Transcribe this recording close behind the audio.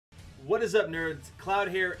What is up, nerds? Cloud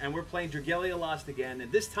here, and we're playing Dragalia Lost again.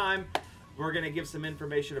 And this time, we're going to give some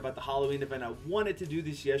information about the Halloween event. I wanted to do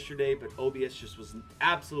this yesterday, but OBS just was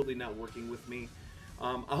absolutely not working with me.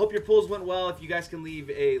 I hope your pulls went well. If you guys can leave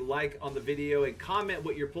a like on the video and comment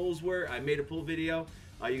what your pulls were. I made a pull video.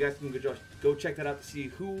 You guys can go check that out to see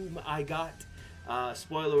whom I got.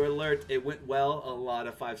 Spoiler alert, it went well. A lot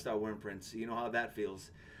of 5-star worm prints. You know how that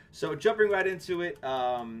feels. So jumping right into it,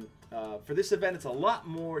 for this event, it's a lot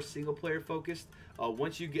more single-player focused.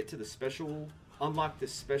 Once you get to the special, unlock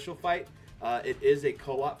this special fight, it is a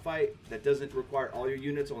co-op fight that doesn't require all your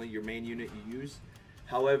units, only your main unit you use.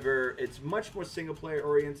 However, it's much more single-player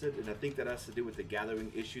oriented, and I think that has to do with the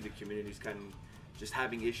gathering issue the community's kind of just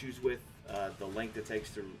having issues with, the length it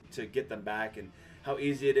takes to get them back, and how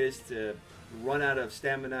easy it is to run out of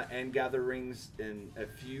stamina and gather rings in a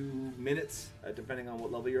few minutes, depending on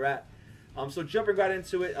what level you're at. So jumping right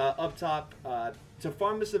into it, up top, to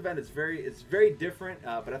farm this event, it's very different,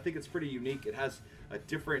 but I think it's pretty unique. It has a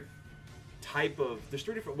different type of, there's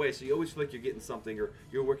 3 different ways, so you always feel like you're getting something or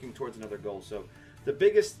you're working towards another goal. So the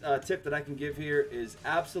biggest tip that I can give here is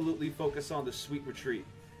absolutely focus on the Sweet Retreat.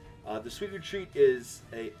 The Sweet Retreat is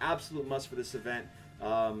an absolute must for this event.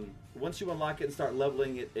 Once you unlock it and start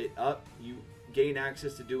leveling it up, you gain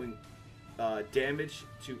access to doing damage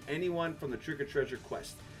to anyone from the Trick or Treasure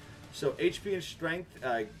quest. So HP and strength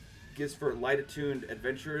gives for light attuned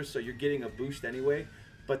adventurers, so you're getting a boost anyway.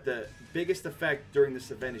 But the biggest effect during this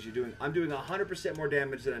event is I'm doing 100% more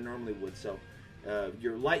damage than I normally would. So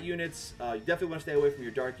your light units, you definitely want to stay away from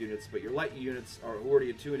your dark units, but your light units are already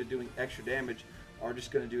attuned to doing extra damage, are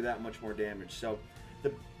just going to do that much more damage. So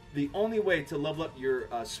the only way to level up your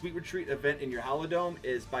Sweet Retreat event in your Halidome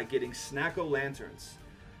is by getting Snacko Lanterns.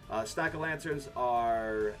 Snacko Lanterns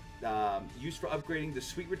are used for upgrading the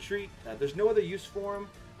Sweet Retreat. There's no other use for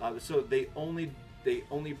them, so they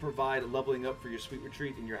only provide leveling up for your Sweet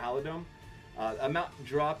Retreat in your Halidome. Amount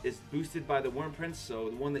drop is boosted by the Worm Prince, so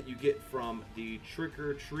the one that you get from the Trick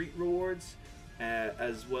or Treat rewards,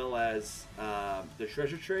 as well as the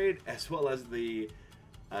Treasure Trade, as well as the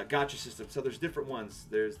gotcha system. So there's different ones.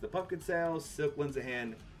 There's the Pumpkin Sales, Silk Lens of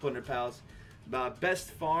Hand, Plunder Pals.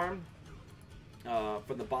 Best farm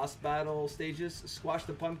for the boss battle stages: Squash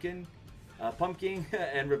the Pumpkin, Pumpkin,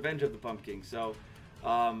 and Revenge of the Pumpkin. So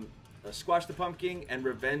Squash the Pumpkin and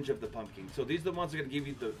Revenge of the Pumpkin. So these are the ones that are going to give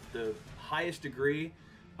you the highest degree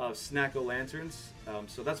of Snacko Lanterns.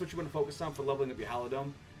 So that's what you want to focus on for leveling up your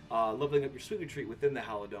Halidome. Leveling up your Sweet Retreat within the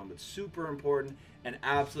Halidome. It's super important and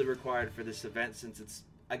absolutely required for this event, since it's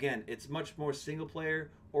much more single player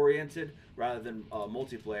oriented rather than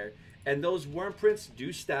multiplayer. And those worm prints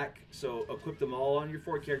do stack, so equip them all on your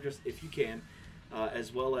 4 characters if you can,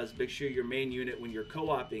 as well as make sure your main unit, when you're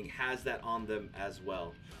co-oping, has that on them as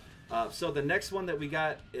well. So the next one that we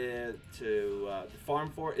got to farm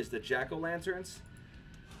for is the Jack-o'-lanterns.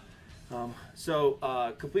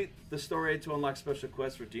 Complete the story to unlock special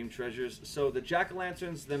quests, redeem treasures. So the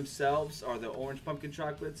Jack-o'-lanterns themselves are the orange pumpkin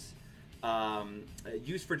chocolates,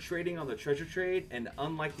 used for trading on the treasure trade, and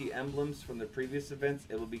unlike the emblems from the previous events,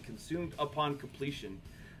 it will be consumed upon completion.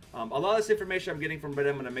 A lot of this information I'm getting from Reddit.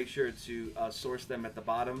 I'm going to make sure to source them at the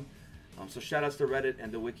bottom. So shout outs to Reddit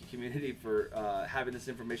and the wiki community for having this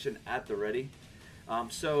information at the ready.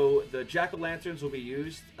 So the Jack-o'-lanterns will be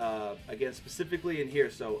used, again, specifically in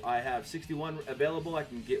here. So I have 61 available. I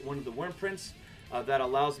can get one of the worm prints. That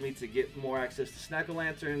allows me to get more access to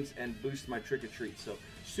Snacko-lanterns and boost my Trick or Treat. So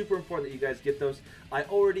super important that you guys get those. I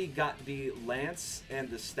already got the lance and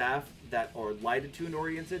the staff that are light attuned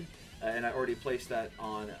oriented, and I already placed that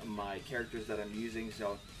on my characters that I'm using.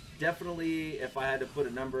 So definitely, if I had to put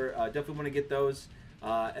a number, definitely want to get those.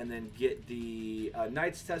 And then get the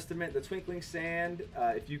Knight's Testament, the Twinkling Sand,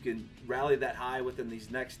 if you can rally that high within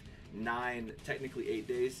these next 9, technically 8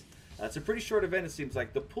 days. It's a pretty short event, it seems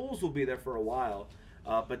like. The pools will be there for a while,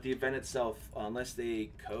 but the event itself, unless they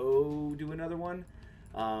do another one.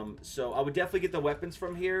 So I would definitely get the weapons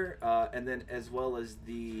from here, and then as well as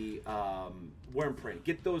the worm print.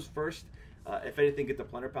 Get those first. If anything, get the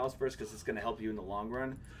Plunder Pals first, because it's going to help you in the long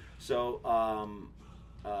run. So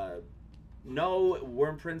no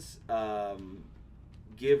worm prints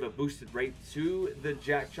give a boosted rate to the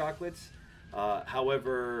Jack chocolates.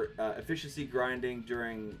 However, efficiency grinding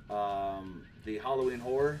during the Halloween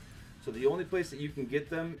horror. So the only place that you can get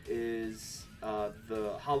them is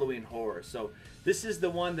the Halloween horror. So this is the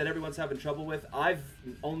one that everyone's having trouble with. I've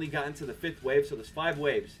only gotten to the 5th wave, so there's 5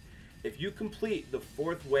 waves. If you complete the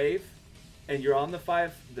 4th wave and you're on the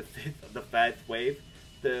 5th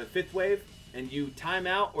wave, and you time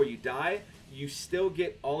out or you die, you still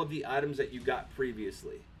get all of the items that you got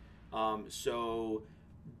previously. So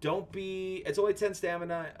don't be. It's only 10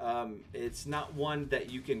 stamina. It's not one that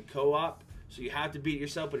you can co-op, so you have to beat it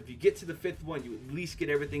yourself. But if you get to the 5th one, you at least get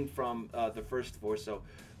everything from the first 4. So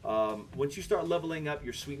once you start leveling up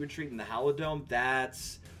your Sweet Retreat in the Halodome,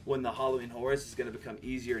 that's when the Halloween Horrors is going to become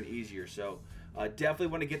easier and easier. So definitely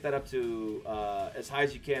want to get that up to as high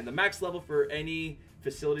as you can. The max level for any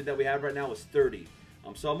facility that we have right now is 30.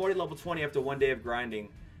 So I'm already level 20 after 1 day of grinding.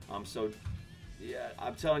 So yeah,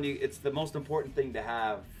 I'm telling you, it's the most important thing to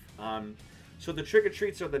have. So the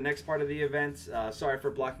trick-or-treats are the next part of the event. Sorry for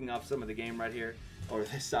blocking off some of the game right here, or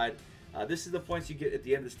this side. This is the points you get at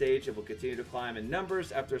the end of the stage. It will continue to climb in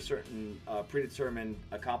numbers after a certain predetermined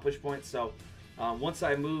accomplish point. So once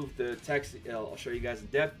I move the text, I'll show you guys in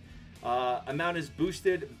depth. Amount is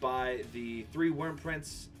boosted by the 3 worm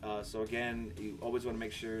prints. So again, you always want to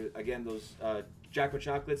make sure, again, those Jacko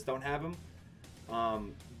Chocolates don't have them.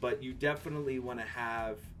 But you definitely want to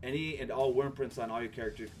have any and all worm prints on all your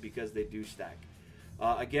characters because they do stack.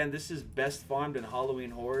 Again, this is best farmed in Halloween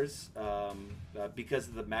Horrors because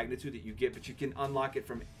of the magnitude that you get, but you can unlock it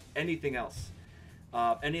from anything else.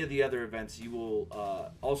 Any of the other events, you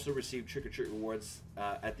will also receive trick-or-treat rewards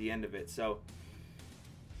at the end of it. So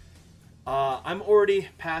I'm already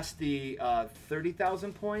past the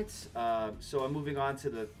 30,000 points, so I'm moving on to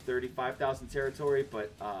the 35,000 territory,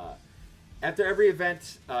 but after every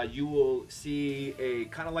event, you will see a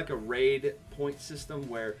kind of like a raid point system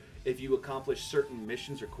where if you accomplish certain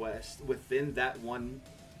missions or quests within that one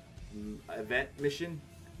event mission,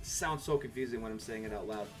 sounds so confusing when I'm saying it out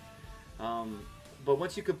loud. But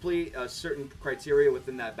once you complete a certain criteria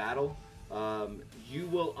within that battle, you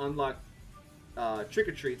will unlock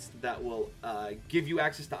trick-or-treats that will give you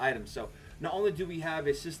access to items. So not only do we have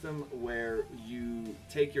a system where you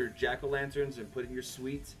take your jack-o'-lanterns and put in your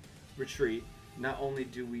Sweet Retreat, not only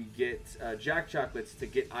do we get Jack Chocolates to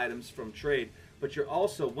get items from trade, but you're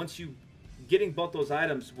also, once you getting both those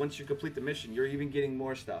items, once you complete the mission, you're even getting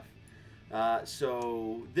more stuff.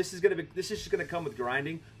 So this is just gonna come with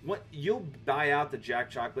grinding. You'll buy out the Jack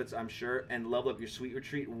Chocolates, I'm sure, and level up your Sweet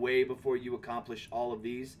Retreat way before you accomplish all of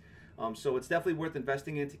these. So it's definitely worth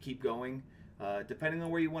investing in to keep going. Depending on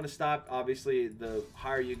where you want to stop, obviously, the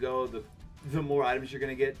higher you go, the more items you're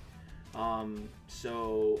gonna get.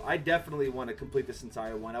 So I definitely want to complete this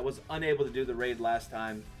entire one. I was unable to do the raid last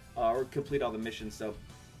time or complete all the missions, so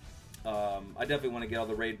I definitely want to get all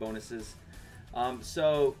the raid bonuses.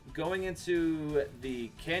 So going into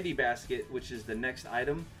the candy basket, which is the next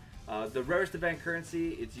item, the rarest event currency,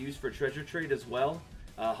 it's used for treasure trade as well.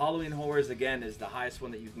 Halloween Horrors again is the highest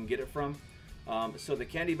one that you can get it from. So the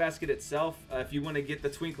candy basket itself, if you want to get the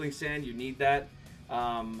twinkling sand, you need that.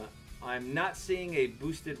 I'm not seeing a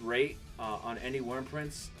boosted rate on any worm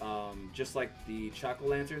prints, just like the Choco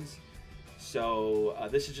Lanterns. So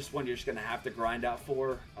this is just one you're just going to have to grind out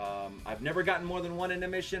for. I've never gotten more than one in a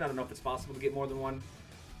mission. I don't know if it's possible to get more than one.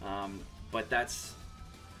 But that's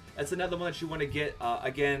another one that you want to get.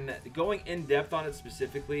 Again, going in depth on it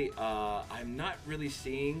specifically, I'm not really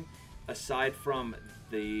seeing, aside from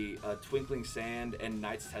the Twinkling Sand and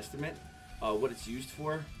Knight's Testament, what it's used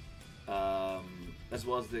for. As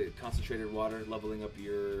well as the concentrated water, leveling up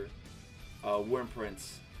your worm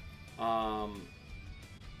prints.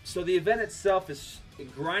 So the event itself is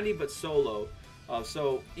grindy but solo.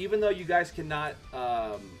 So even though you guys cannot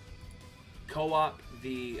co-op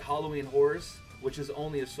the Halloween Horrors, which is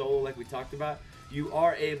only a solo like we talked about, you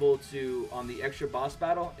are able to, on the extra boss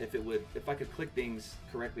battle, if I could click things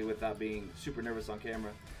correctly without being super nervous on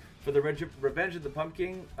camera, for the Revenge of the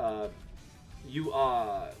Pumpkin,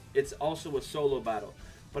 it's also a solo battle.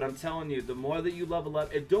 But I'm telling you, the more that you level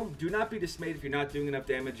up, do not be dismayed if you're not doing enough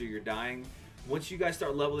damage or you're dying. Once you guys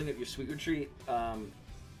start leveling up your Sweet Retreat,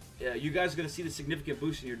 you guys are going to see the significant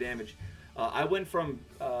boost in your damage. I went from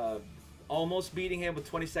almost beating him with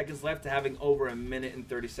 20 seconds left to having over a minute and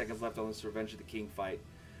 30 seconds left on this Revenge of the King fight.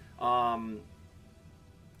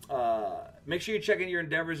 Make sure you check in your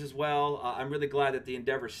endeavors as well. I'm really glad that the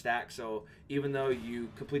endeavors stack, so even though you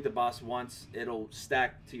complete the boss once, it'll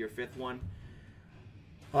stack to your 5th one.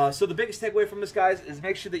 So the biggest takeaway from this, guys, is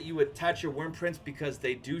make sure that you attach your worm prints because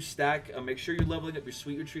they do stack. Make sure you're leveling up your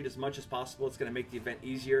Sweet Retreat as much as possible. It's going to make the event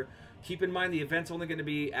easier. Keep in mind the event's only going to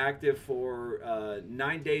be active for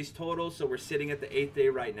 9 days total, so we're sitting at the 8th day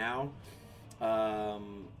right now.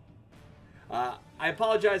 I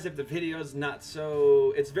apologize if the video's not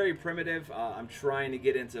so... It's very primitive. I'm trying to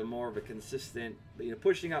get into more of a consistent,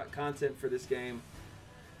 pushing out content for this game.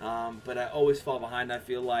 But I always fall behind, I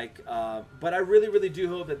feel like. But I really, really do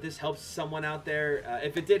hope that this helps someone out there.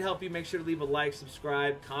 If it did help you, make sure to leave a like,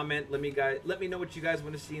 subscribe, comment. Let me know what you guys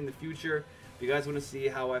want to see in the future. If you guys want to see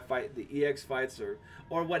how I fight the EX fights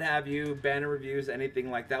or what have you, banner reviews,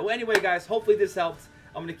 anything like that. Well, anyway, guys, hopefully this helped.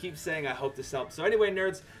 I'm going to keep saying I hope this helps. So anyway,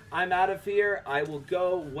 nerds, I'm out of here. I will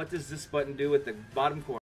go. What does this button do at the bottom corner?